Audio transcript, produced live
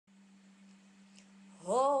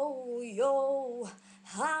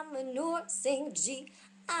forcing G.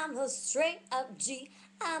 I'm a straight up G.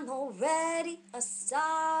 I'm already a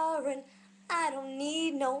star, and I don't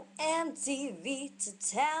need no MTV to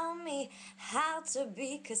tell me how to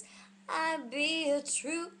be, 'cause I be a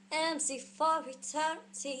true MC for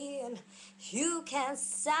eternity, and you can't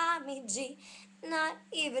stop me, G. Not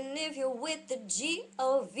even if you're with the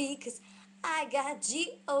G-O-V, 'cause I got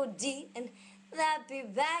G-O-D, and that be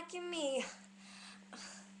backing me.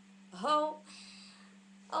 Oh,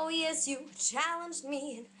 oh yes, you challenged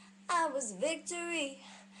me, and I was victory.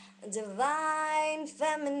 Divine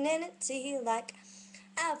femininity like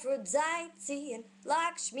Aphrodite and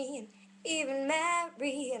Lakshmi and even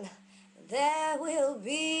Mary, and there will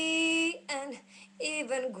be an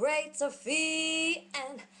even greater fee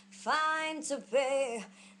and fine to pay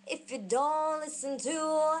if you don't listen to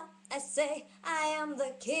what I say. I am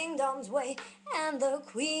the kingdom's way and the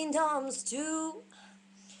queendom's too.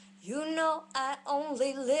 You know I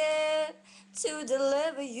only live to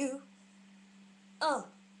deliver you.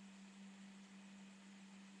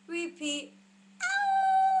 Repeat.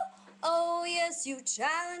 Oh yes, you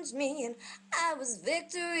challenged me, and I was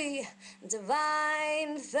victory.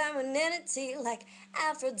 Divine femininity like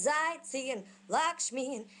Aphrodite and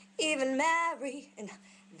Lakshmi and even Mary, and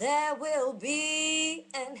there will be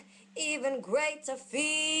an even greater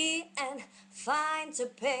fee and fine to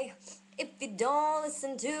pay if you don't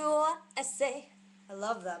listen to what I say. I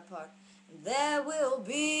love that part. There will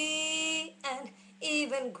be an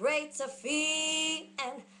even greater fee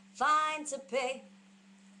and fine to pay.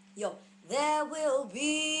 Yo, there will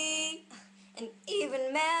be an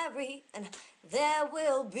even Mary, and there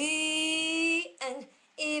will be an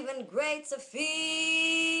even greater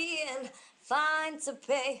fee and fine to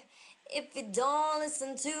pay if you don't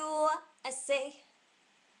listen to what I say.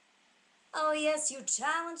 Oh yes, you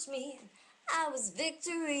challenged me, and I was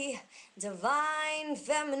victory. Divine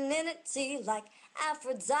femininity like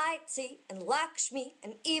Aphrodite and Lakshmi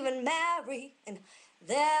and even Mary, and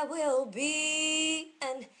there will be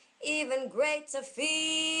an even greater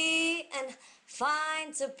fee and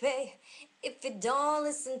fine to pay if you don't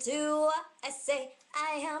listen to what I say.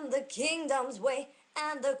 I am the kingdom's way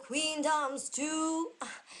and the queendom's too.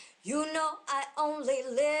 You know I only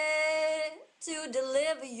live to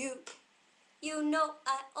deliver you. You know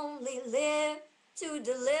I only live to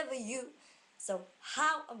deliver you. So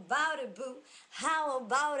how about it, boo? How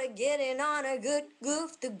about it getting on a good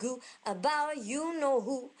goof the goo about you know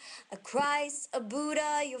who? A Christ, a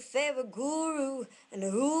Buddha, your favorite guru. And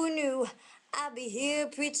who knew I'd be here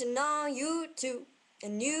preaching on you too? A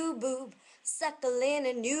new boob, suckling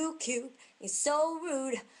a new cube. You're so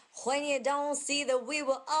rude when you don't see that we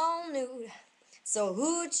were all nude. So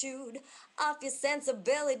who chewed off your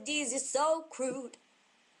sensibilities? You're so crude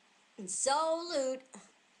and so lewd.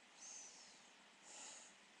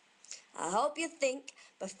 I hope you think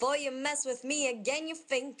before you mess with me again. You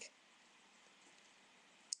think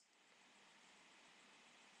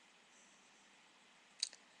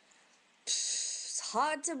it's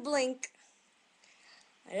hard to blink.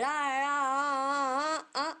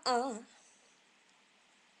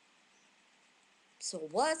 So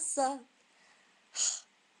what's up?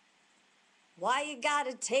 Why you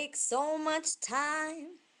gotta take so much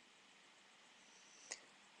time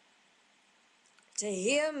to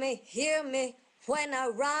hear me when I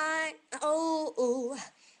rhyme? Oh,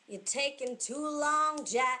 you're taking too long,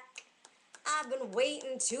 Jack. I've been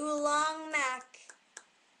waiting too long, Mac.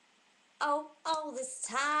 Oh, this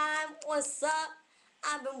time, what's up?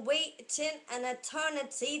 I've been waiting an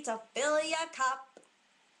eternity to fill your cup.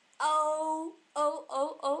 Oh.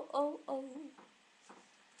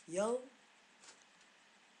 Yo,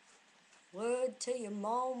 word to your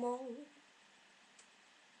momo.